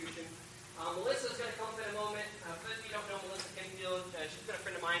Melissa's going to come up in a moment. For those of you who don't know Melissa Kenfield, she's been a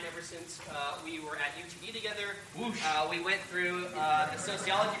friend of mine ever since we were at UTD together. We went through the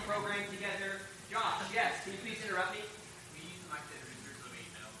sociology program together. Josh, yes, can you please interrupt me? We use the mic to introduce the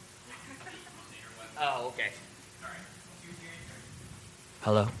email on the interweb. Oh, okay. All right.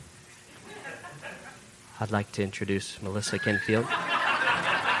 Hello. I'd like to introduce Melissa Kenfield.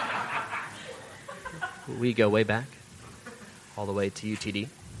 We go way back, all the way to UTD.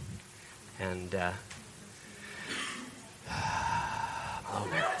 And,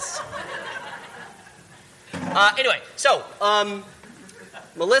 moments. Anyway, so,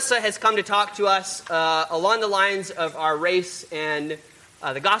 Melissa has come to talk to us along the lines of our race and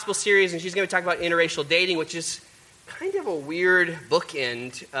the gospel series, and she's going to talk about interracial dating, which is kind of a weird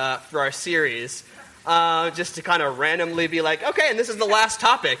bookend for our series. Just to kind of randomly be like, okay, and this is the last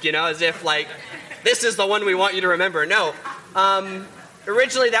topic, as if, like, this is the one we want you to remember. No.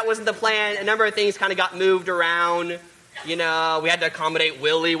 Originally, that wasn't the plan. A number of things kind of got moved around. We had to accommodate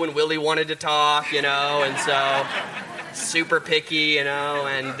Willie when Willie wanted to talk, and so super picky, and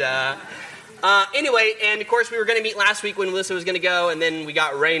anyway, and of course, we were going to meet last week when Melissa was going to go, and then we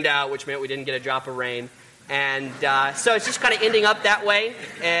got rained out, which meant we didn't get a drop of rain. And so it's just kind of ending up that way.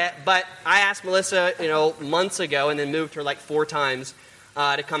 But I asked Melissa, months ago, and then moved her like 4 times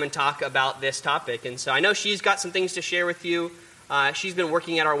to come and talk about this topic. And so I know she's got some things to share with you. She's been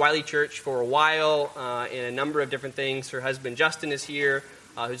working at our Wiley Church for a while in a number of different things. Her husband, Justin, is here,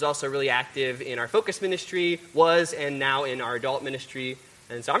 who's also really active in our Focus ministry, was, and now in our adult ministry.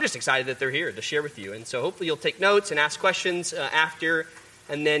 And so I'm just excited that they're here to share with you. And so hopefully you'll take notes and ask questions after.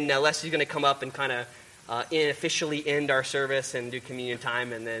 And then Leslie's going to come up and kind of officially end our service and do communion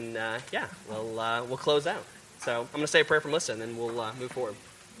time. And then, we'll close out. So I'm going to say a prayer for Melissa, and then we'll move forward.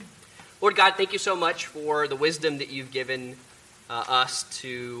 Lord God, thank you so much for the wisdom that you've given us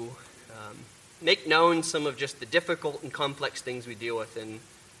to make known some of just the difficult and complex things we deal with in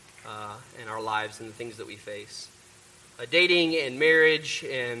our lives and the things that we face. Dating and marriage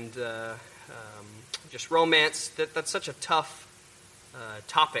and just romance, that's such a tough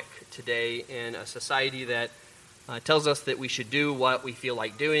topic today in a society that tells us that we should do what we feel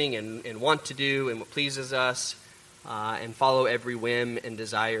like doing and want to do and what pleases us and follow every whim and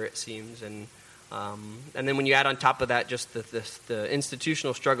desire, it seems. And then when you add on top of that just the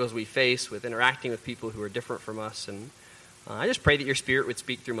institutional struggles we face with interacting with people who are different from us, and I just pray that your Spirit would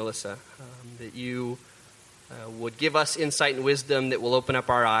speak through Melissa, that you would give us insight and wisdom that will open up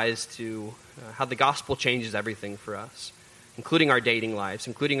our eyes to how the gospel changes everything for us, including our dating lives,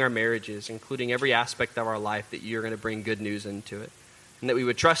 including our marriages, including every aspect of our life, that you're going to bring good news into it, and that we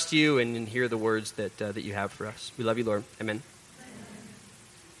would trust you and hear the words that you have for us. We love you, Lord. Amen.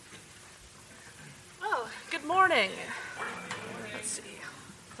 Good morning. Let's see.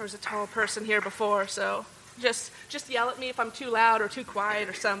 There was a tall person here before, so just yell at me if I'm too loud or too quiet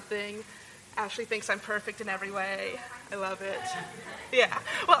or something. Ashley thinks I'm perfect in every way. I love it. Yeah.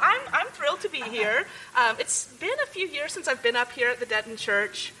 Well, I'm thrilled to be here. It's been a few years since I've been up here at the Denton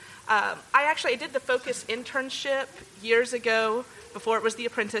Church. I did the Focus internship years ago, before it was the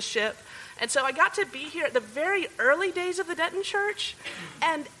apprenticeship. And so I got to be here at the very early days of the Denton Church.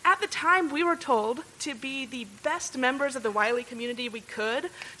 And at the time, we were told to be the best members of the Wiley community we could,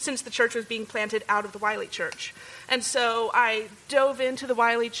 since the church was being planted out of the Wiley Church. And so I dove into the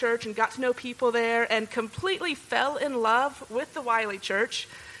Wiley Church and got to know people there and completely fell in love with the Wiley Church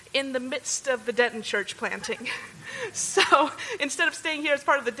in the midst of the Denton Church planting. So instead of staying here as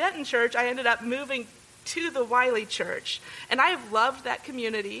part of the Denton Church, I ended up moving to the Wiley Church. And I have loved that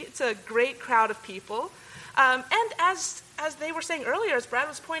community. It's a great crowd of people. And as they were saying earlier, as Brad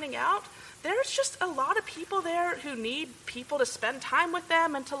was pointing out, there's just a lot of people there who need people to spend time with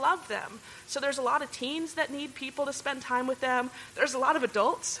them and to love them. So there's a lot of teens that need people to spend time with them. There's a lot of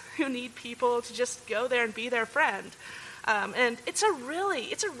adults who need people to just go there and be their friend. And it's a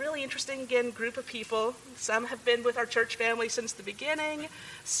really interesting, again, group of people. Some have been with our church family since the beginning.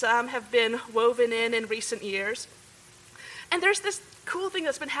 Some have been woven in recent years. And there's this cool thing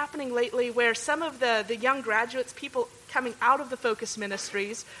that's been happening lately where some of the young graduates, people coming out of the Focus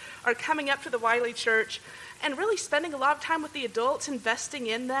ministries, are coming up to the Wiley Church and really spending a lot of time with the adults, investing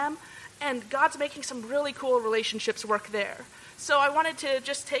in them. And God's making some really cool relationships work there. So I wanted to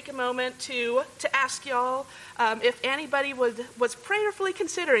just take a moment to ask y'all if anybody was prayerfully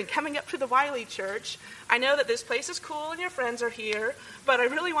considering coming up to the Wiley Church. I know that this place is cool and your friends are here, but I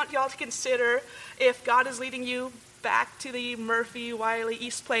really want y'all to consider if God is leading you back to the Murphy, Wiley,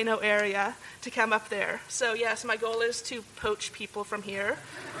 East Plano area to come up there. So yes, my goal is to poach people from here.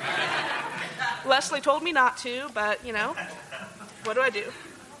 Leslie told me not to, but what do I do?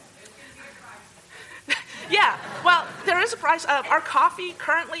 Yeah, well, there is a price. Our coffee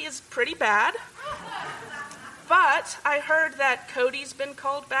currently is pretty bad. But I heard that Cody's been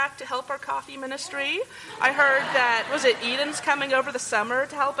called back to help our coffee ministry. I heard that, was it Eden's coming over the summer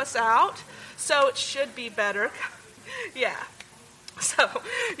to help us out? So it should be better. Yeah. So,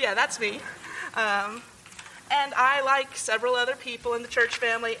 yeah, that's me. And I, like several other people in the church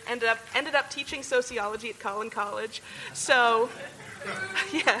family, ended up teaching sociology at Collin College. So,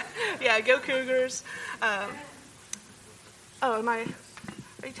 yeah, go Cougars. Are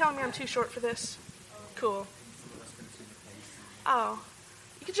you telling me I'm too short for this? Cool. Oh,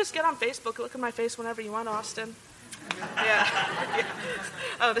 you can just get on Facebook, look at my face whenever you want, Austin. Yeah.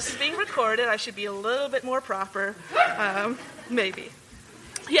 Oh, this is being recorded. I should be a little bit more proper. Maybe.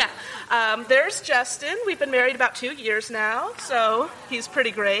 Yeah. There's Justin. We've been married about 2 years now, so he's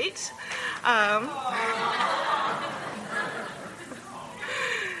pretty great. And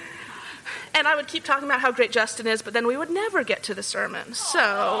I would keep talking about how great Justin is, but then we would never get to the sermon. So,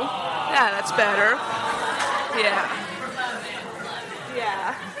 yeah, that's better. Yeah.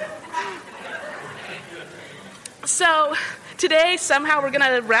 Yeah. So today, somehow, we're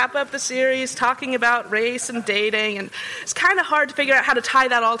going to wrap up the series talking about race and dating, and it's kind of hard to figure out how to tie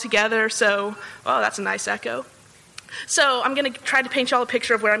that all together, so, oh, that's a nice echo. So I'm going to try to paint you all a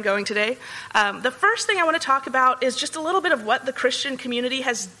picture of where I'm going today. The first thing I want to talk about is just a little bit of what the Christian community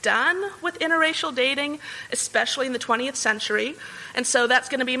has done with interracial dating, especially in the 20th century. And so that's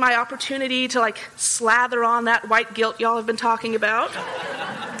going to be my opportunity to slather on that white guilt y'all have been talking about.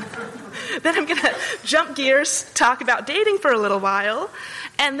 Then I'm going to jump gears, talk about dating for a little while,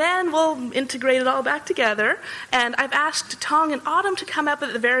 and then we'll integrate it all back together. And I've asked Tong and Autumn to come up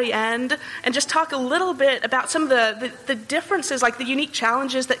at the very end and just talk a little bit about some of the differences, like the unique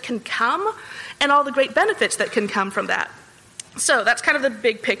challenges that can come and all the great benefits that can come from that. So that's kind of the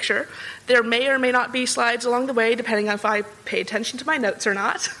big picture. There may or may not be slides along the way, depending on if I pay attention to my notes or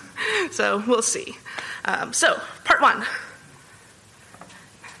not. So we'll see. So part one.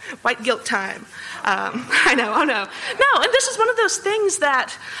 White guilt time. I know, oh no. No, and this is one of those things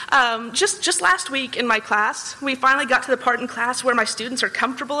that just last week in my class, we finally got to the part in class where my students are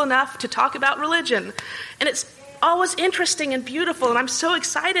comfortable enough to talk about religion. And it's always interesting and beautiful, and I'm so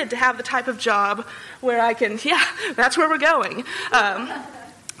excited to have the type of job where I can, that's where we're going.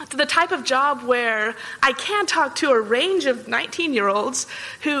 The type of job where I can talk to a range of 19-year-olds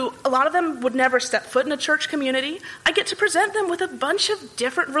who, a lot of them would never step foot in a church community. I get to present them with a bunch of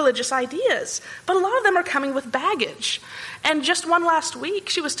different religious ideas, but a lot of them are coming with baggage. And just one last week,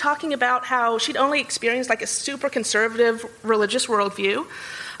 she was talking about how she'd only experienced a super conservative religious worldview.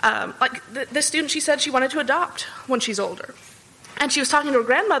 This student, she said she wanted to adopt when she's older. And she was talking to her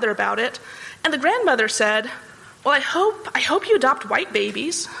grandmother about it, and the grandmother said, well, I hope you adopt white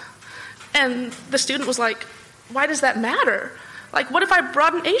babies. And the student was like, why does that matter? What if I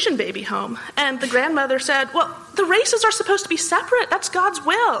brought an Asian baby home? And the grandmother said, well, the races are supposed to be separate. That's God's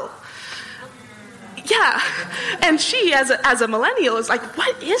will. Yeah. And she, as a millennial, is like,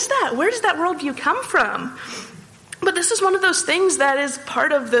 what is that? Where does that worldview come from? But this is one of those things that is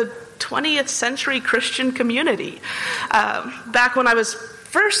part of the 20th century Christian community. Back when I was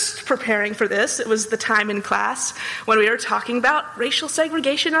first preparing for this, it was the time in class when we were talking about racial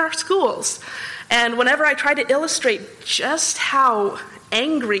segregation in our schools. And whenever I tried to illustrate just how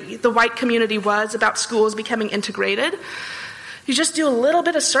angry the white community was about schools becoming integrated, you just do a little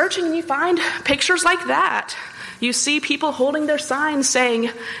bit of searching and you find pictures like that. You see people holding their signs saying,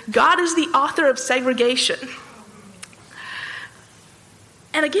 God is the author of segregation.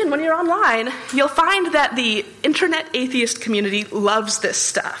 And again, when you're online, you'll find that the internet atheist community loves this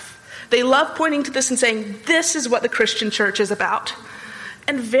stuff. They love pointing to this and saying, this is what the Christian church is about.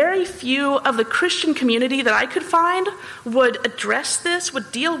 And very few of the Christian community that I could find would address this,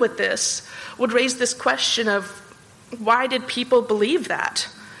 would deal with this, would raise this question of, why did people believe that?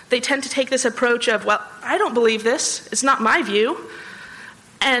 They tend to take this approach of, well, I don't believe this, it's not my view.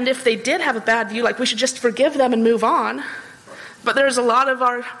 And if they did have a bad view, we should just forgive them and move on. But there's a lot of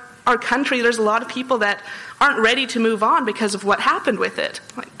our country, there's a lot of people that aren't ready to move on because of what happened with it.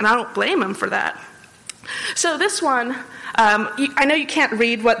 And I don't blame them for that. So this one, I know you can't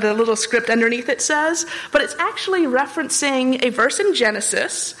read what the little script underneath it says, but it's actually referencing a verse in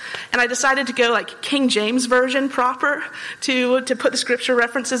Genesis. And I decided to go King James Version proper to put the scripture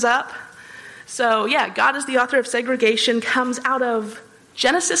references up. So yeah, God is the author of segregation comes out of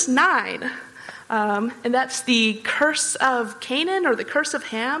Genesis 9. And that's the curse of Canaan or the curse of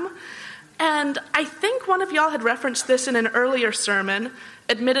Ham. And I think one of y'all had referenced this in an earlier sermon.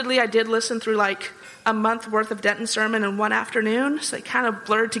 Admittedly, I did listen through a month worth of Denton sermon in one afternoon, so they kind of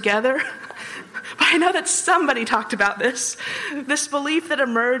blurred together. But I know that somebody talked about this belief that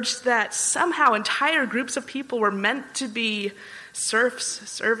emerged that somehow entire groups of people were meant to be serfs,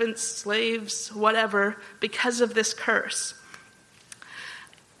 servants, slaves, whatever, because of this curse.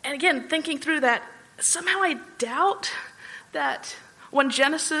 And again, thinking through that, somehow I doubt that when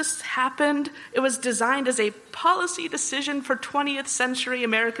Genesis happened, it was designed as a policy decision for 20th century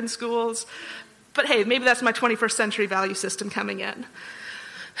American schools. But hey, maybe that's my 21st century value system coming in.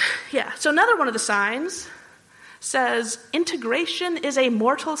 Yeah, so another one of the signs says, integration is a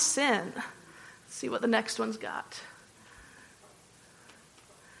mortal sin. Let's see what the next one's got.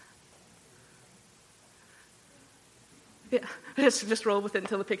 Yeah, just roll with it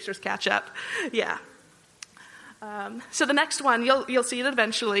until the pictures catch up. Yeah. So the next one, you'll see it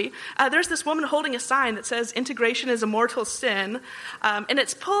eventually. There's this woman holding a sign that says integration is a mortal sin, and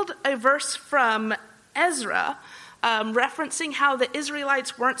it's pulled a verse from Ezra, referencing how the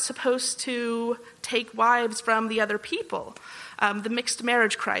Israelites weren't supposed to take wives from the other people, the mixed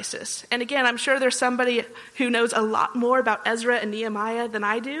marriage crisis. And again, I'm sure there's somebody who knows a lot more about Ezra and Nehemiah than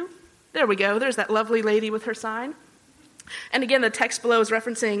I do. There we go. There's that lovely lady with her sign. And again, the text below is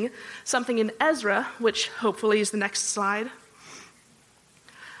referencing something in Ezra, which hopefully is the next slide.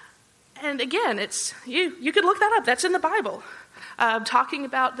 And again, it's you could look that up. That's in the Bible, talking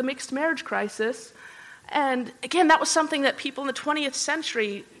about the mixed marriage crisis. And again, that was something that people in the 20th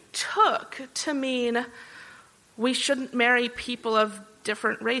century took to mean we shouldn't marry people of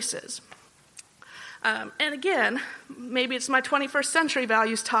different races. And again, maybe it's my 21st century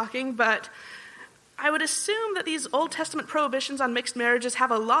values talking, but I would assume that these Old Testament prohibitions on mixed marriages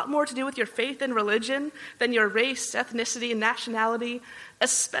have a lot more to do with your faith and religion than your race, ethnicity, and nationality,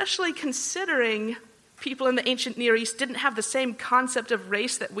 especially considering people in the ancient Near East didn't have the same concept of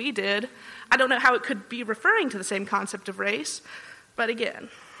race that we did. I don't know how it could be referring to the same concept of race, but again,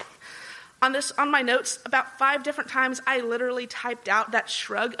 on my notes, about 5 different times, I literally typed out that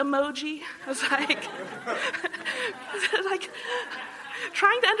shrug emoji. I was like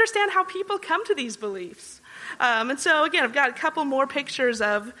trying to understand how people come to these beliefs. And so again, I've got a couple more pictures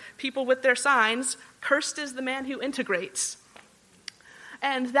of people with their signs. Cursed is the man who integrates.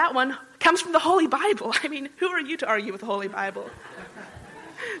 And that one comes from the Holy Bible. I mean, who are you to argue with the Holy Bible?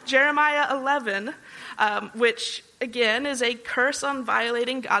 Jeremiah 11, which again is a curse on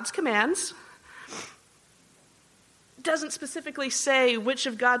violating God's commands. Doesn't specifically say which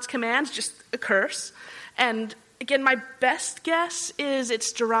of God's commands, just a curse. And again, my best guess is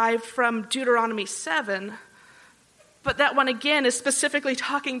it's derived from Deuteronomy 7, but that one again is specifically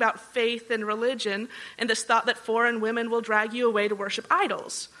talking about faith and religion and this thought that foreign women will drag you away to worship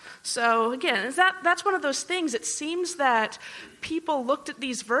idols. So again, that's one of those things. It seems that people looked at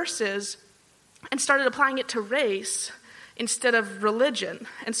these verses and started applying it to race instead of religion.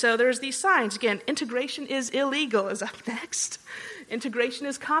 And so there's these signs. Again, integration is illegal is up next. Integration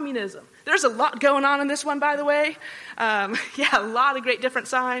is communism. There's a lot going on in this one, by the way. A lot of great different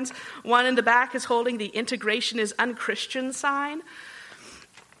signs. One in the back is holding the integration is unchristian sign.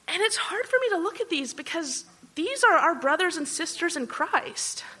 And it's hard for me to look at these because these are our brothers and sisters in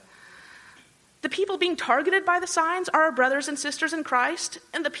Christ. The people being targeted by the signs are our brothers and sisters in Christ,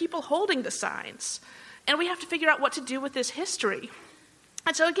 and the people holding the signs. And we have to figure out what to do with this history.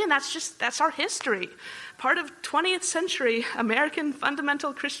 And so again, that's our history. Part of 20th century American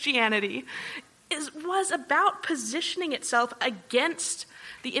fundamental Christianity was about positioning itself against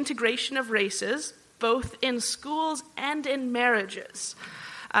the integration of races, both in schools and in marriages.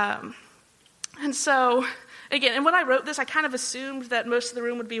 And so, again, and when I wrote this, I kind of assumed that most of the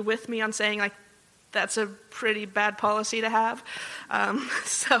room would be with me on saying, like, that's a pretty bad policy to have.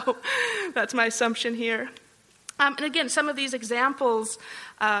 So that's my assumption here. And again, some of these examples,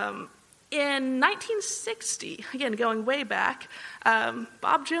 in 1960, again, going way back,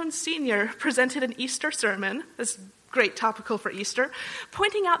 Bob Jones Sr. presented an Easter sermon, this great topical for Easter,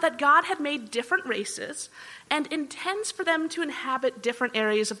 pointing out that God had made different races and intends for them to inhabit different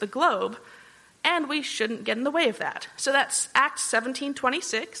areas of the globe, and we shouldn't get in the way of that. So that's Acts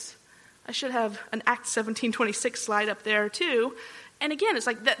 17:26. I should have an Acts 17:26 slide up there too. And again, it's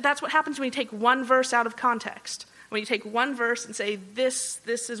like that's what happens when you take one verse out of context. When you take one verse and say, this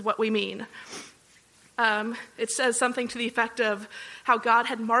is what we mean. It says something to the effect of how God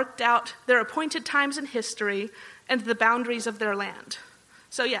had marked out their appointed times in history and the boundaries of their land.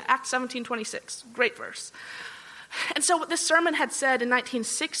 So yeah, Acts 17:26, great verse. And so what this sermon had said in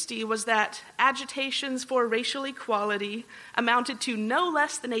 1960 was that agitations for racial equality amounted to no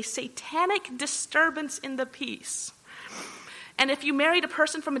less than a satanic disturbance in the peace. And if you married a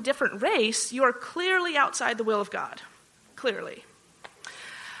person from a different race, you are clearly outside the will of God. Clearly.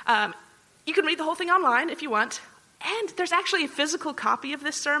 You can read the whole thing online if you want. And there's actually a physical copy of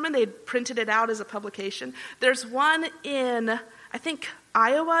this sermon. They printed it out as a publication. There's one in, I think,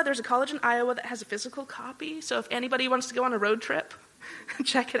 Iowa. There's a college in Iowa that has a physical copy. So if anybody wants to go on a road trip,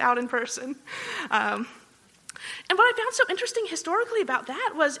 check it out in person. And what I found so interesting historically about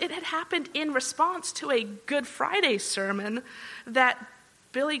that was it had happened in response to a Good Friday sermon that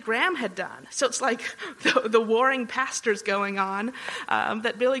Billy Graham had done. So it's like the warring pastors going on,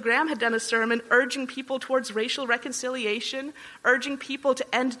 that Billy Graham had done a sermon urging people towards racial reconciliation, urging people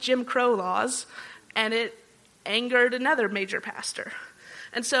to end Jim Crow laws, and it angered another major pastor.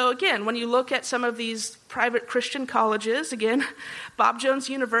 And so again, when you look at some of these private Christian colleges, again, Bob Jones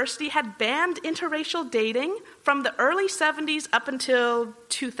University had banned interracial dating from the early 70s up until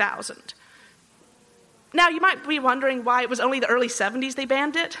 2000. Now, you might be wondering why it was only the early 70s they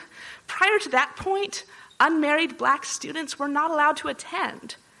banned it. Prior to that point, unmarried black students were not allowed to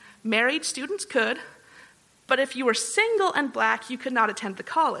attend. Married students could, but if you were single and black, you could not attend the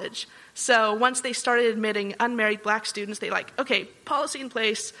college. So once they started admitting unmarried black students, they okay, policy in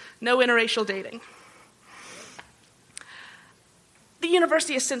place, no interracial dating. The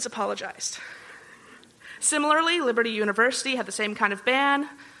university has since apologized. Similarly, Liberty University had the same kind of ban,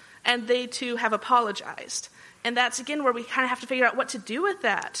 and they too have apologized. And that's, again, where we kind of have to figure out what to do with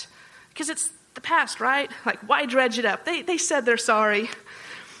that. Because it's the past, right? Why dredge it up? They said they're sorry.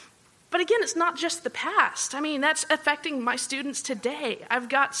 But again, it's not just the past. I mean, that's affecting my students today. I've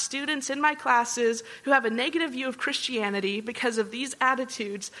got students in my classes who have a negative view of Christianity because of these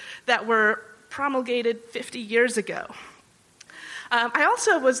attitudes that were promulgated 50 years ago. I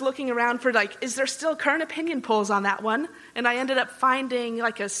also was looking around for, is there still current opinion polls on that one? And I ended up finding,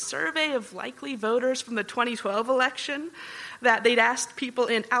 a survey of likely voters from the 2012 election that they'd asked people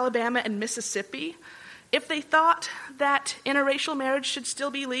in Alabama and Mississippi if they thought that interracial marriage should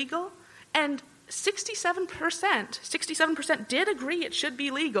still be legal. And 67% did agree it should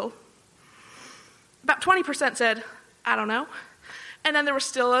be legal. About 20% said, I don't know. And then there was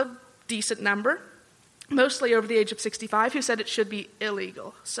still a decent number, mostly over the age of 65, who said it should be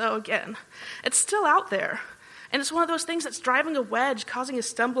illegal. So again, it's still out there. And it's one of those things that's driving a wedge, causing a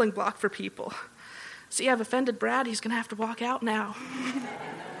stumbling block for people. See, I've offended Brad. He's going to have to walk out now.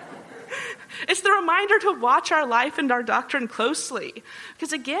 It's the reminder to watch our life and our doctrine closely.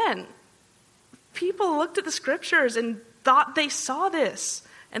 Because again, people looked at the scriptures and thought they saw this.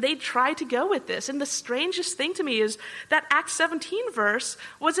 And they tried to go with this. And the strangest thing to me is that Acts 17 verse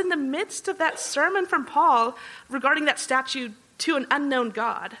was in the midst of that sermon from Paul regarding that statue to an unknown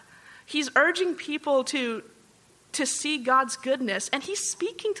God. He's urging people to see God's goodness, and he's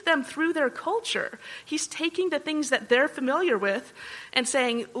speaking to them through their culture. He's taking the things that they're familiar with and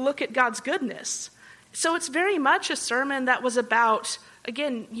saying, look at God's goodness. So it's very much a sermon that was about,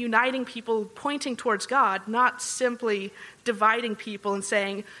 again, uniting people, pointing towards God, not simply dividing people and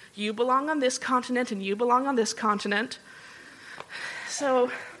saying, you belong on this continent and you belong on this continent.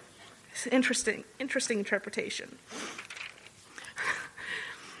 So it's interesting interpretation.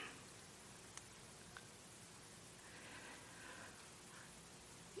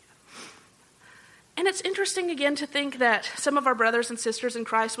 And it's interesting, again, to think that some of our brothers and sisters in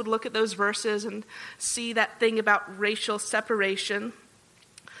Christ would look at those verses and see that thing about racial separation.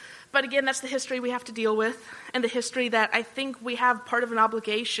 But again, that's the history we have to deal with, and the history that I think we have part of an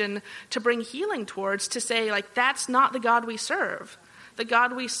obligation to bring healing towards, to say, that's not the God we serve. The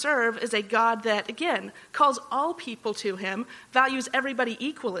God we serve is a God that, again, calls all people to him, values everybody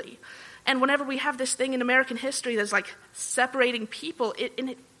equally. And whenever we have this thing in American history that's separating people,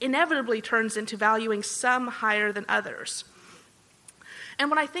 it inevitably turns into valuing some higher than others.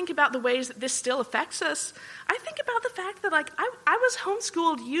 And when I think about the ways that this still affects us, I think about the fact that I was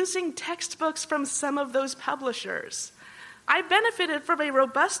homeschooled using textbooks from some of those publishers. I benefited from a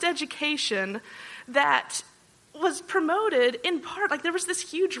robust education that was promoted in part, there was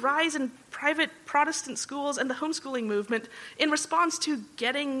this huge rise in private Protestant schools and the homeschooling movement in response to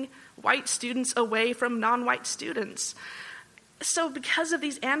getting white students away from non-white students. So because of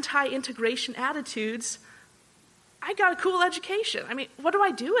these anti-integration attitudes, I got a cool education. I mean, what do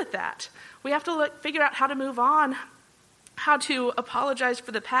I do with that? We have to figure out how to move on, how to apologize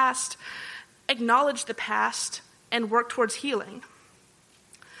for the past, acknowledge the past, and work towards healing.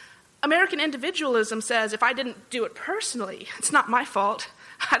 American individualism says if I didn't do it personally, it's not my fault.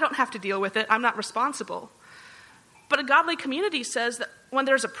 I don't have to deal with it. I'm not responsible. But a godly community says that when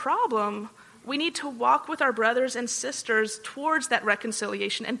there's a problem, we need to walk with our brothers and sisters towards that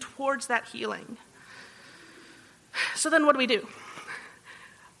reconciliation and towards that healing. So then what do?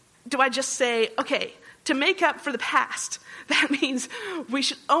 Do I just say, okay, To make up for the past, that means we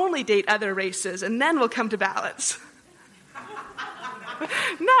should only date other races and then we'll come to balance.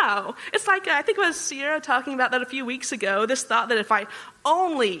 No, it's like, I think it was Sierra talking about that a few weeks ago, this thought that if I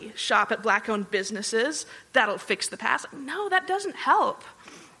only shop at Black-owned businesses, that'll fix the past. No, that doesn't help.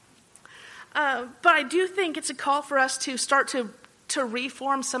 But I do think it's a call for us to start to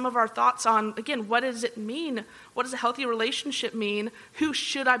reform some of our thoughts on, again, what does it mean? What does a healthy relationship mean? Who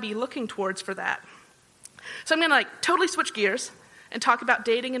should I be looking towards for that? So I'm going to totally switch gears and talk about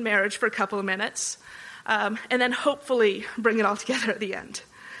dating and marriage for a couple of minutes, and then hopefully bring it all together at the end.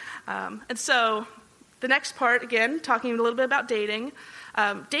 And so the next part, again, talking a little bit about dating.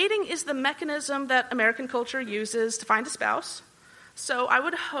 Dating is the mechanism that American culture uses to find a spouse. So I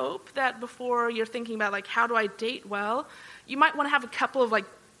would hope that before you're thinking about how do I date well, you might want to have a couple of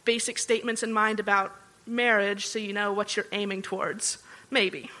basic statements in mind about marriage so you know what you're aiming towards,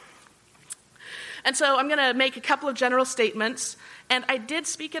 maybe. And so I'm going to make a couple of general statements, and I did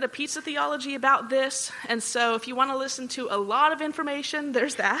speak at a Pizza Theology about this, and so if you want to listen to a lot of information,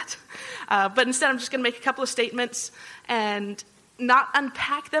 there's that. But instead I'm just going to make a couple of statements and not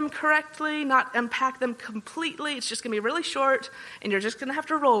unpack them correctly, not unpack them completely. It's just going to be really short, and you're just going to have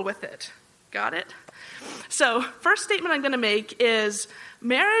to roll with it. Got it? So, first statement I'm going to make is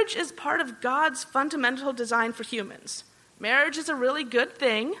marriage is part of God's fundamental design for humans. Marriage is a really good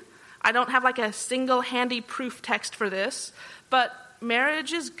thing. I don't have a single handy proof text for this, but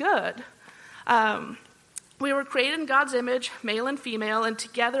marriage is good. We were created in God's image, male and female, and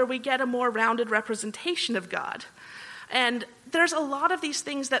together we get a more rounded representation of God. And there's a lot of these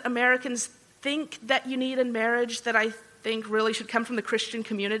things that Americans think that you need in marriage that I think really should come from the Christian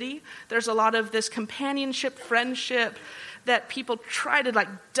community. There's a lot of this companionship, friendship that people try to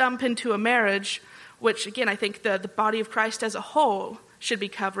dump into a marriage, which again, I think the body of Christ as a whole should be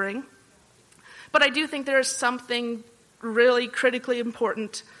covering. But I do think there is something really critically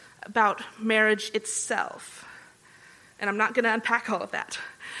important about marriage itself. And I'm not going to unpack all of that.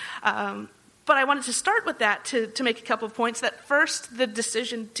 But I wanted to start with that to make a couple of points. That first, the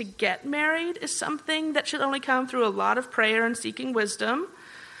decision to get married is something that should only come through a lot of prayer and seeking wisdom.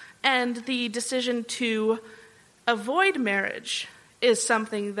 And the decision to avoid marriage is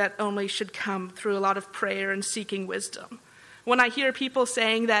something that only should come through a lot of prayer and seeking wisdom. When I hear people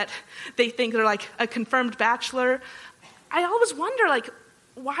saying that they think they're a confirmed bachelor, I always wonder,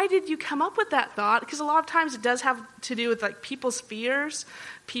 why did you come up with that thought? Because a lot of times it does have to do with people's fears,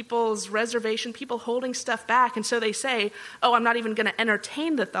 people's reservation, people holding stuff back. And so they say, oh, I'm not even going to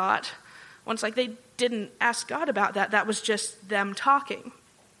entertain the thought. When it's they didn't ask God about that. That was just them talking.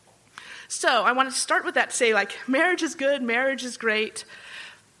 So I wanted to start with that to say, marriage is good, marriage is great.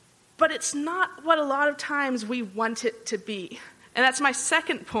 But it's not what a lot of times we want it to be. And that's my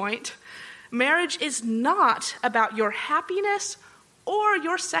second point. Marriage is not about your happiness or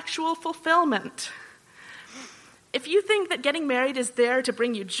your sexual fulfillment. If you think that getting married is there to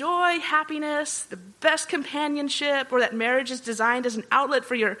bring you joy, happiness, the best companionship, or that marriage is designed as an outlet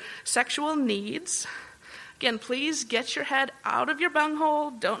for your sexual needs, again, please get your head out of your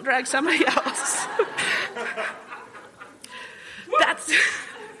bunghole. Don't drag somebody else.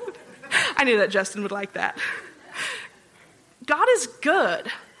 I knew that Justin would like that. God is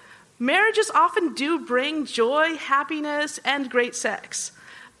good. Marriages often do bring joy, happiness, and great sex.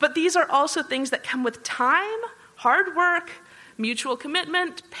 But these are also things that come with time, hard work, mutual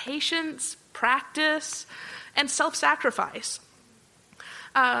commitment, patience, practice, and self-sacrifice.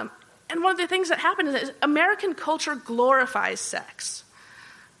 And one of the things that happen is American culture glorifies sex.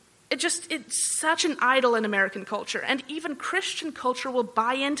 It's such an idol in American culture, and even Christian culture will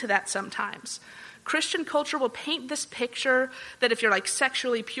buy into that sometimes. Christian culture will paint this picture that if you're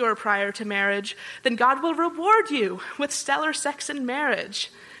sexually pure prior to marriage, then God will reward you with stellar sex in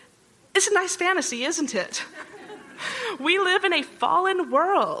marriage. It's a nice fantasy, isn't it? We live in a fallen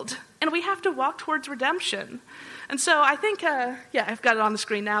world, and we have to walk towards redemption. And so I think, I've got it on the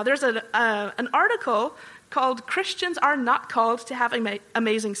screen now. There's an article called "Christians Are Not Called to Have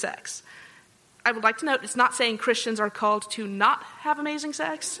Amazing Sex." I would like to note, it's not saying Christians are called to not have amazing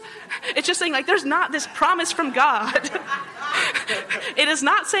sex. It's just saying, there's not this promise from God. It is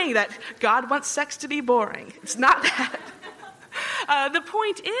not saying that God wants sex to be boring. It's not that. The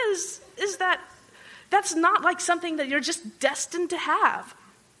point is that that's not something that you're just destined to have.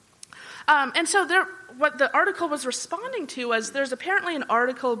 And so what the article was responding to was there's apparently an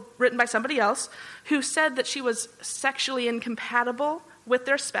article written by somebody else who said that she was sexually incompatible with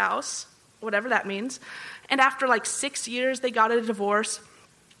their spouse, whatever that means. And after 6 years, they got a divorce.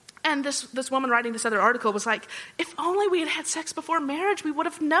 And this woman writing this other article was if only we had had sex before marriage, we would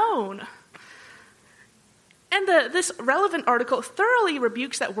have known. And this relevant article thoroughly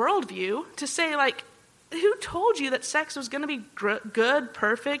rebukes that worldview to say, like, who told you that sex was going to be good,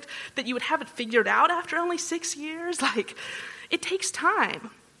 perfect, that you would have it figured out after only 6 years? Like, it takes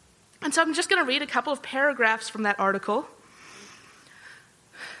time. And so I'm just going to read a couple of paragraphs from that article.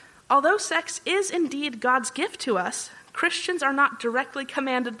 Although sex is indeed God's gift to us, Christians are not directly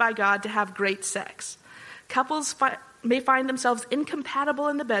commanded by God to have great sex. Couples may find themselves incompatible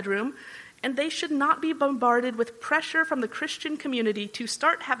in the bedroom, and they should not be bombarded with pressure from the Christian community to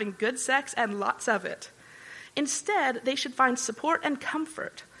start having good sex and lots of it. Instead, they should find support and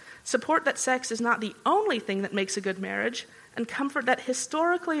comfort. Support that sex is not the only thing that makes a good marriage, and comfort that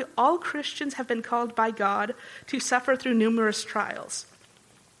historically all Christians have been called by God to suffer through numerous trials.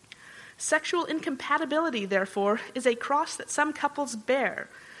 Sexual incompatibility, therefore, is a cross that some couples bear,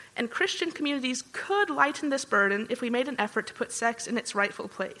 and Christian communities could lighten this burden if we made an effort to put sex in its rightful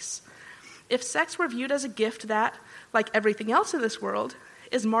place. If sex were viewed as a gift that, like everything else in this world,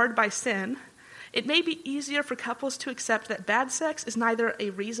 is marred by sin, it may be easier for couples to accept that bad sex is neither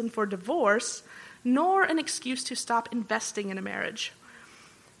a reason for divorce nor an excuse to stop investing in a marriage.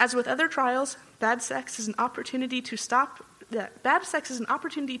 As with other trials, bad sex is an opportunity to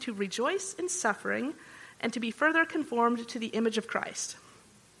rejoice in suffering and to be further conformed to the image of Christ.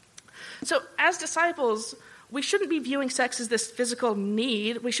 So, as disciples, we shouldn't be viewing sex as this physical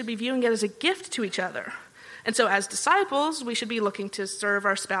need. We should be viewing it as a gift to each other. And so, as disciples, we should be looking to serve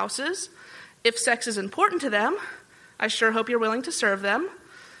our spouses. If sex is important to them, I sure hope you're willing to serve them.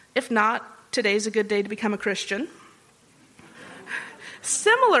 If not, today's a good day to become a Christian.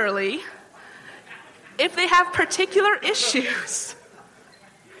 Similarly, if they have particular issues,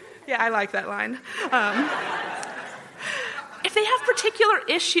 yeah, I like that line. If they have particular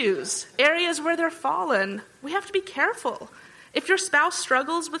issues, areas where they're fallen, we have to be careful. If your spouse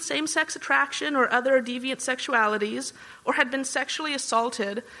struggles with same-sex attraction or other deviant sexualities, or had been sexually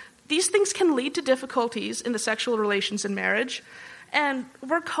assaulted, these things can lead to difficulties in the sexual relations in marriage, and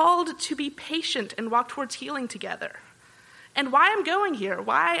we're called to be patient and walk towards healing together. And why I'm going here,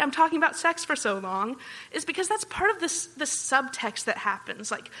 why I'm talking about sex for so long, is because that's part of this subtext that happens.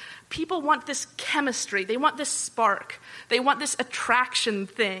 Like, people want this chemistry, they want this spark, they want this attraction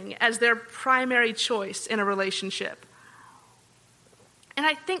thing as their primary choice in a relationship. And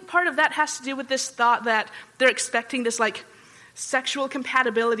I think part of that has to do with this thought that they're expecting this, like, sexual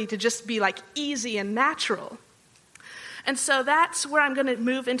compatibility to just be, like, easy and natural. And so that's where I'm going to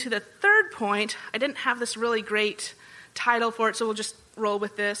move into the third point. I didn't have this really great title for it, so we'll just roll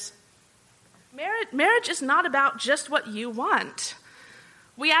with this. Marriage is not about just what you want.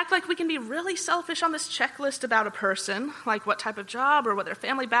 We act like we can be really selfish on this checklist about a person, like what type of job or what their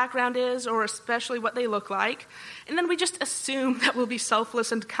family background is, or especially what they look like, and then we just assume that we'll be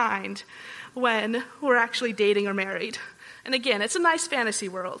selfless and kind when we're actually dating or married. And again, it's a nice fantasy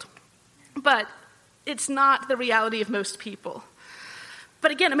world, but it's not the reality of most people. But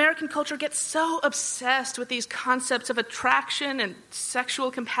again, American culture gets so obsessed with these concepts of attraction and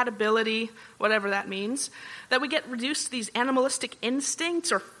sexual compatibility, whatever that means, that we get reduced to these animalistic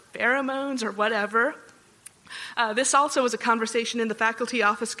instincts or pheromones or whatever. This also was a conversation in the faculty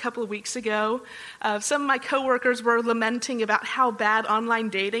office a couple of weeks ago. Some of my coworkers were lamenting about how bad online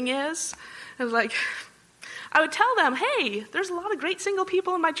dating is. I was like, I would tell them, hey, there's a lot of great single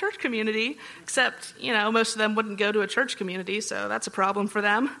people in my church community, except, most of them wouldn't go to a church community, so that's a problem for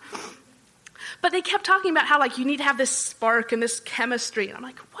them. But they kept talking about how, you need to have this spark and this chemistry. And I'm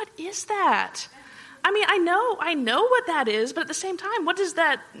like, what is that? I mean, I know what that is, but at the same time, what does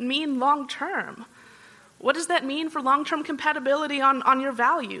that mean long term? What does that mean for long-term compatibility on your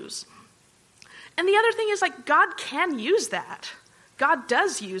values? And the other thing is, God can use that. God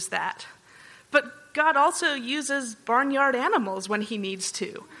does use that. But God also uses barnyard animals when he needs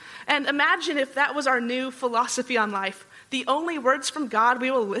to. And imagine if that was our new philosophy on life. The only words from God we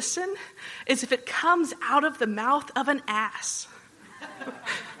will listen is if it comes out of the mouth of an ass.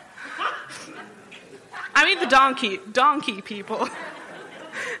 I mean the donkey people.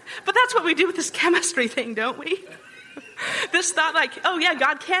 But that's what we do with this chemistry thing, don't we? This thought oh yeah,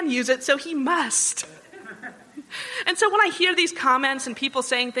 God can use it, so he must. And so when I hear these comments and people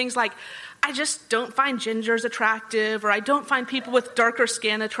saying things like, I just don't find gingers attractive, or I don't find people with darker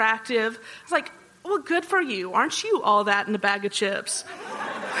skin attractive, it's like, well, good for you. Aren't you all that in a bag of chips?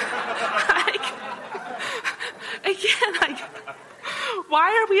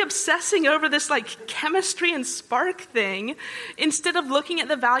 Why are we obsessing over this chemistry and spark thing instead of looking at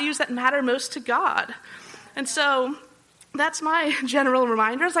the values that matter most to God? And so that's my general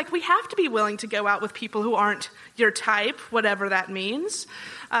reminder. It's like we have to be willing to go out with people who aren't your type, whatever that means.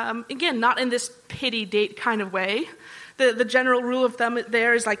 Again, not in this pity date kind of way. The general rule of thumb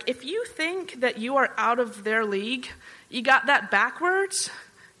there is like, if you think that you are out of their league, you got that backwards.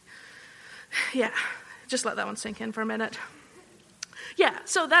 Yeah, just let that one sink in for a minute. Yeah,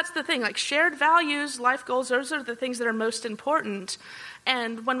 so that's the thing, like shared values, life goals, those are the things that are most important.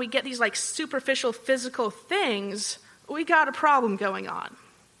 And when we get these like superficial physical things, we got a problem going on.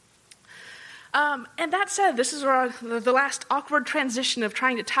 And that said, this is the last awkward transition of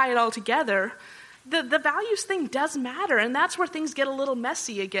trying to tie it all together. The values thing does matter, and that's where things get a little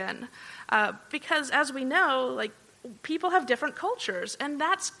messy again. Because as we know, like people have different cultures, and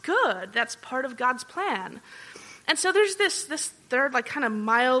that's good. That's part of God's plan. And so there's this third, like kind of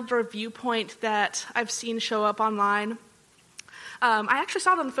milder viewpoint that I've seen show up online. I actually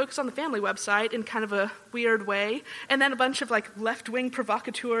saw it on the Focus on the Family website in kind of a weird way, and then a bunch of like left-wing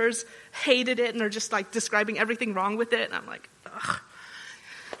provocateurs hated it and are just like describing everything wrong with it, and I'm like, ugh.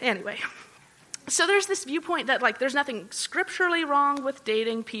 Anyway, so there's this viewpoint that like there's nothing scripturally wrong with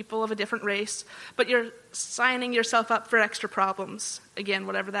dating people of a different race, but you're signing yourself up for extra problems, again,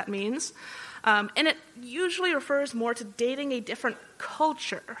 whatever that means. And it usually refers more to dating a different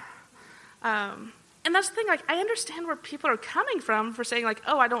culture. And that's the thing, like, I understand where people are coming from for saying, like,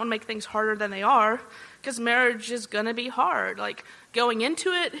 oh, I don't want to make things harder than they are, because marriage is going to be hard. Like, going into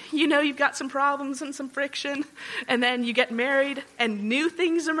it, you know you've got some problems and some friction, and then you get married, and new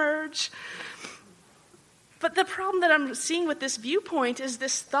things emerge. But the problem that I'm seeing with this viewpoint is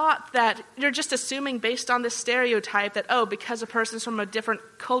this thought that you're just assuming based on this stereotype that, oh, because a person's from a different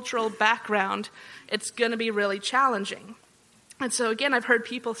cultural background, it's going to be really challenging. And so, again, I've heard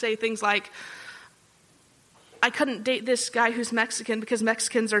people say things like, I couldn't date this guy who's Mexican because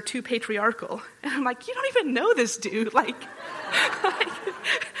Mexicans are too patriarchal. And I'm like, you don't even know this dude. Like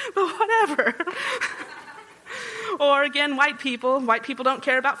but whatever. Or again, white people don't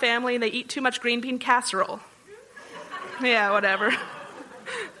care about family and they eat too much green bean casserole. Yeah, whatever.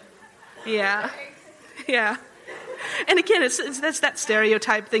 Yeah. And again, it's that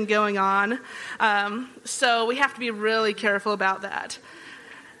stereotype thing going on. So we have to be really careful about that.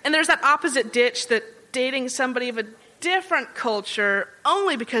 And there's that opposite ditch that dating somebody of a different culture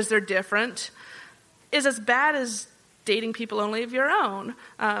only because they're different is as bad as dating people only of your own.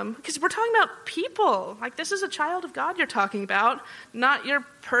 Because we're talking about people. Like, this is a child of God you're talking about, not your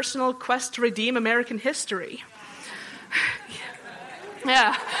personal quest to redeem American history.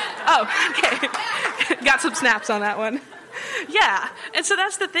 Yeah. Oh, okay. Got some snaps on that one. Yeah. And so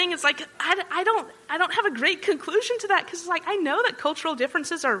that's the thing. It's like, I don't have a great conclusion to that because, like, I know that cultural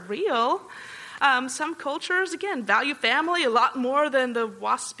differences are real. Some cultures, again, value family a lot more than the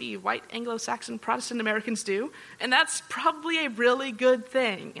waspy white Anglo-Saxon Protestant Americans do, and that's probably a really good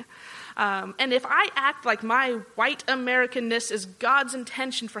thing. And if I act like my white Americanness is God's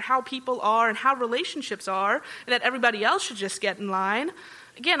intention for how people are and how relationships are, and that everybody else should just get in line,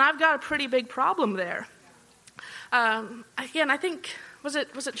 again, I've got a pretty big problem there. Again, I think... Was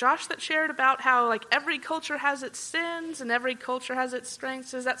it Josh that shared about how, like, every culture has its sins and every culture has its strengths?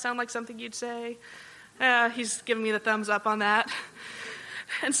 Does that sound like something you'd say? He's giving me the thumbs up on that.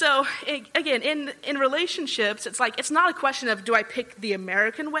 And so, again, in relationships, it's like, it's not a question of do I pick the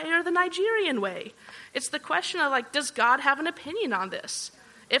American way or the Nigerian way? It's the question of, like, does God have an opinion on this?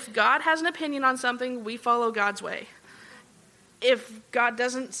 If God has an opinion on something, we follow God's way. If God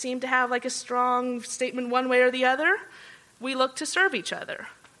doesn't seem to have, like, a strong statement one way or the other, we look to serve each other.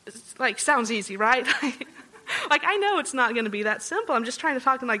 It's like, sounds easy, right? Like, I know it's not going to be that simple. I'm just trying to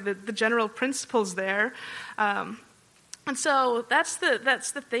talk in like the general principles there. And so that's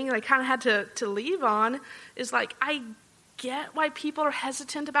the thing that I kind of had to leave on is like, I get why people are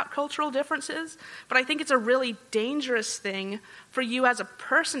hesitant about cultural differences, but I think it's a really dangerous thing for you as a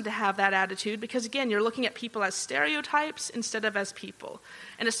person to have that attitude because, again, you're looking at people as stereotypes instead of as people.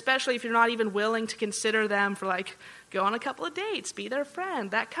 And especially if you're not even willing to consider them for, like, go on a couple of dates, be their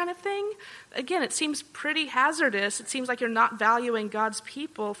friend, that kind of thing. Again, it seems pretty hazardous. It seems like you're not valuing God's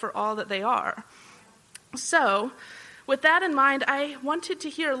people for all that they are. So, with that in mind, I wanted to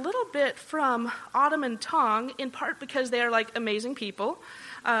hear a little bit from Autumn and Tong, in part because they are, like, amazing people,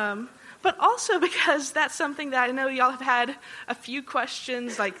 but also because that's something that I know y'all have had a few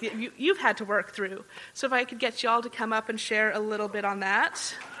questions, like, you've had to work through. So if I could get y'all to come up and share a little bit on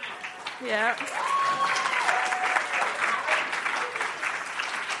that. Yeah.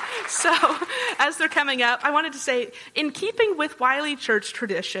 So, as they're coming up, I wanted to say, in keeping with Wiley Church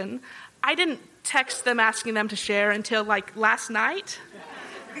tradition, I didn't text them asking them to share until, like, last night.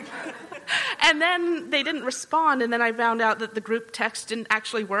 And then they didn't respond, and then I found out that the group text didn't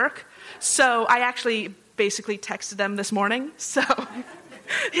actually work. So I actually basically texted them this morning. So,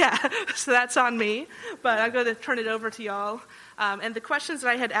 yeah, so that's on me. But I'm going to turn it over to y'all. And the questions that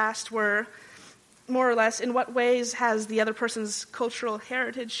I had asked were, more or less, in what ways has the other person's cultural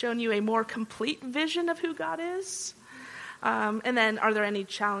heritage shown you a more complete vision of who God is? And then, are there any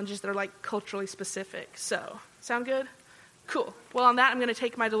challenges that are, like, culturally specific? So, sound good? Cool. Well, on that, I'm going to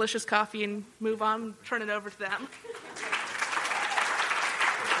take my delicious coffee and move on and turn it over to them.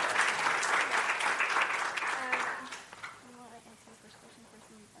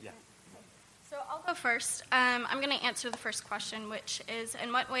 So I'll go first. I'm going to answer the first question, which is,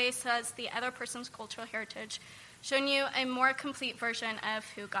 in what ways has the other person's cultural heritage shown you a more complete version of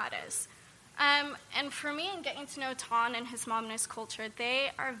who God is? And for me, in getting to know Ton and his mom and his culture,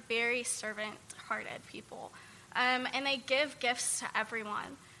 they are very servant-hearted people. And they give gifts to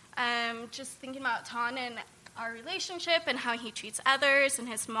everyone. Just thinking about Ton and our relationship and how he treats others and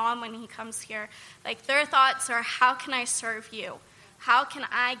his mom when he comes here, like their thoughts are, how can I serve you? How can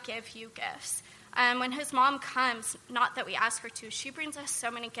I give you gifts? When his mom comes, not that we ask her to, she brings us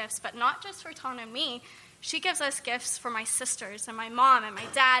so many gifts, but not just for Ton and me. She gives us gifts for my sisters and my mom and my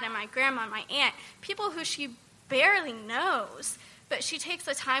dad and my grandma and my aunt, people who she barely knows. But she takes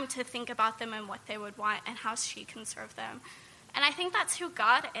the time to think about them and what they would want and how she can serve them. And I think that's who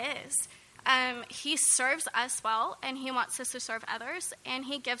God is. He serves us well, and he wants us to serve others, and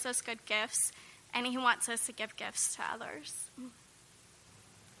he gives us good gifts, and he wants us to give gifts to others.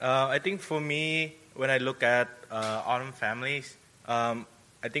 I think for me, when I look at Autumn families,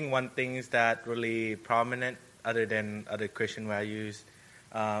 I think one thing is that really prominent, other than other Christian values,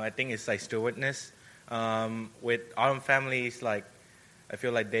 I think it's like stewardness. With Autumn families, like, I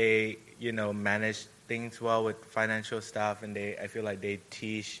feel like they, manage things well with financial stuff, and I feel like they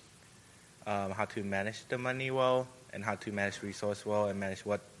teach how to manage the money well and how to manage resource well and manage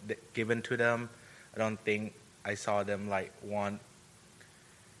what given to them. I don't think I saw them like want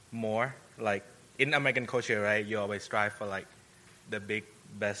more. Like in American culture, right? You always strive for like the big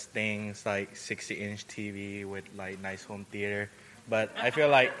best things, like 60-inch TV with like nice home theater. But I feel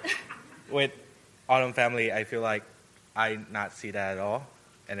like with Autumn family, I feel like I not see that at all,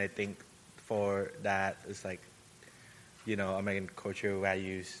 and I think for that it's like, American culture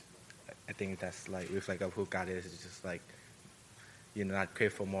values. I think that's like reflect of who God is. It's just like, not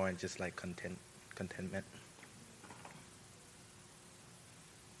crave for more and just like contentment.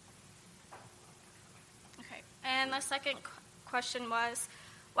 Okay, and the second question was,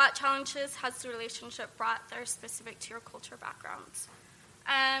 what challenges has the relationship brought that are specific to your culture backgrounds?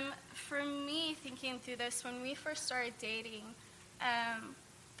 For me, thinking through this, when we first started dating,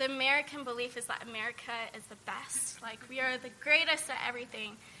 the American belief is that America is the best. Like, we are the greatest at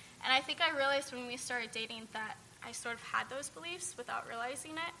everything. And I think I realized when we started dating that I sort of had those beliefs without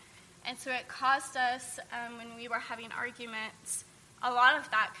realizing it. And so it caused us, when we were having arguments, a lot of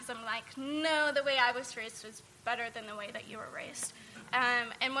that, because I'm like, no, the way I was raised was better than the way that you were raised.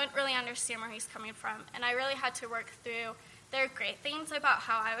 And wouldn't really understand where he's coming from. And I really had to work through, there are great things about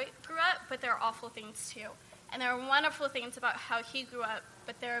how I grew up, but there are awful things too. And there are wonderful things about how he grew up,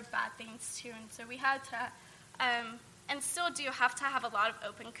 but there are bad things too. And so we had to, and still do have to have a lot of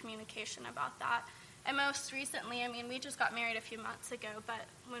open communication about that. And most recently, we just got married a few months ago, but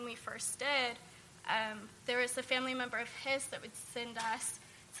when we first did, there was a family member of his that would send us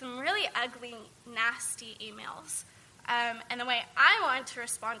some really ugly, nasty emails. And the way I wanted to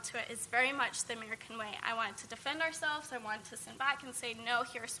respond to it is very much the American way. I wanted to defend ourselves. I wanted to send back and say, no,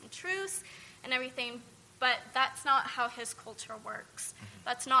 here are some truths and everything. But that's not how his culture works.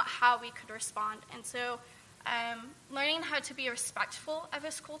 That's not how we could respond. And so learning how to be respectful of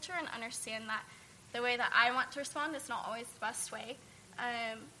his culture and understand that the way that I want to respond is not always the best way.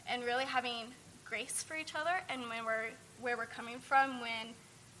 And really having grace for each other and where we're coming from when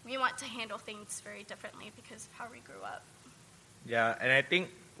we want to handle things very differently because of how we grew up. Yeah, and I think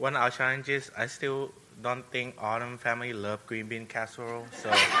one of our challenges, I still don't think Autumn family love green bean casserole. So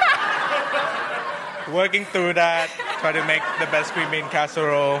working through that, try to make the best green bean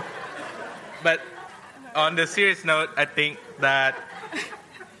casserole. But on the serious note, I think that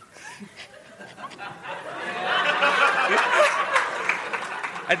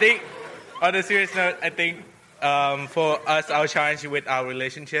for us, our challenge with our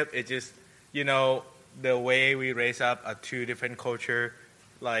relationship is just, the way we raise up are two different culture.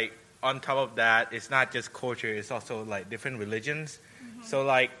 Like, on top of that, it's not just culture, it's also, like, different religions. Mm-hmm. So,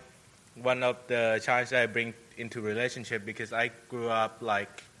 like, one of the challenges that I bring into relationship, because I grew up,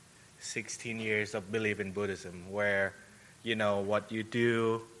 like, 16 years of belief in Buddhism, where, what you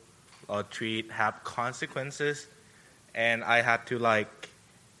do or treat have consequences. And I have to now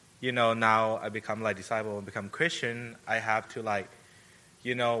I become disciple and become Christian. I have to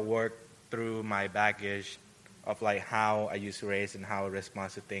work through my baggage of how I used to raise and how I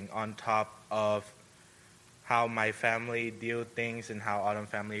respond to things on top of how my family deal things and how other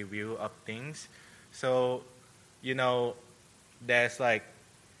family view of things. So, there's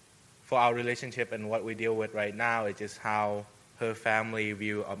for our relationship and what we deal with right now, it's just how her family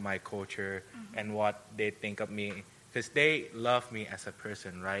view of my culture and what they think of me. Because they love me as a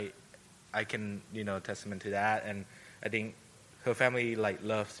person, right? I can, testament to that. And I think her family,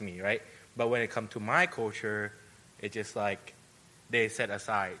 loves me, right? But when it comes to my culture, it's just they set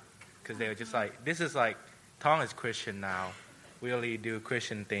aside. Because they're just this is Thong is Christian now. We only do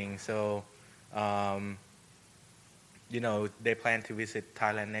Christian things. So, they plan to visit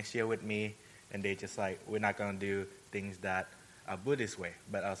Thailand next year with me. And they just we're not going to do things that are Buddhist way.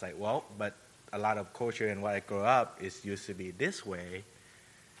 But I was but a lot of culture and what I grew up is used to be this way.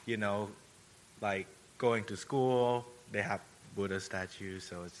 Going to school, they have Buddha statues.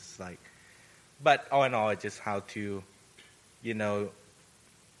 So it's just but all in all, it's just how to,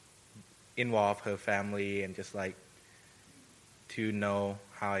 involve her family and just to know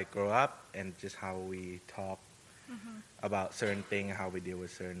how I grow up and just how we talk about certain things, how we deal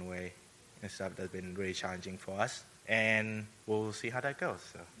with certain way and stuff. That's been really challenging for us, and we'll see how that goes.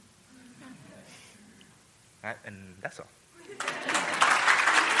 So, right, and that's all.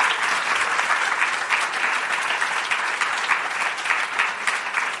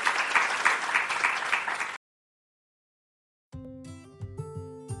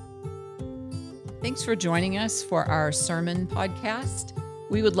 Thanks for joining us for our sermon podcast.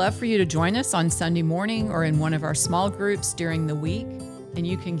 We would love for you to join us on Sunday morning or in one of our small groups during the week. And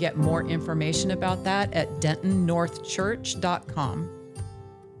you can get more information about that at dentonnorthchurch.com.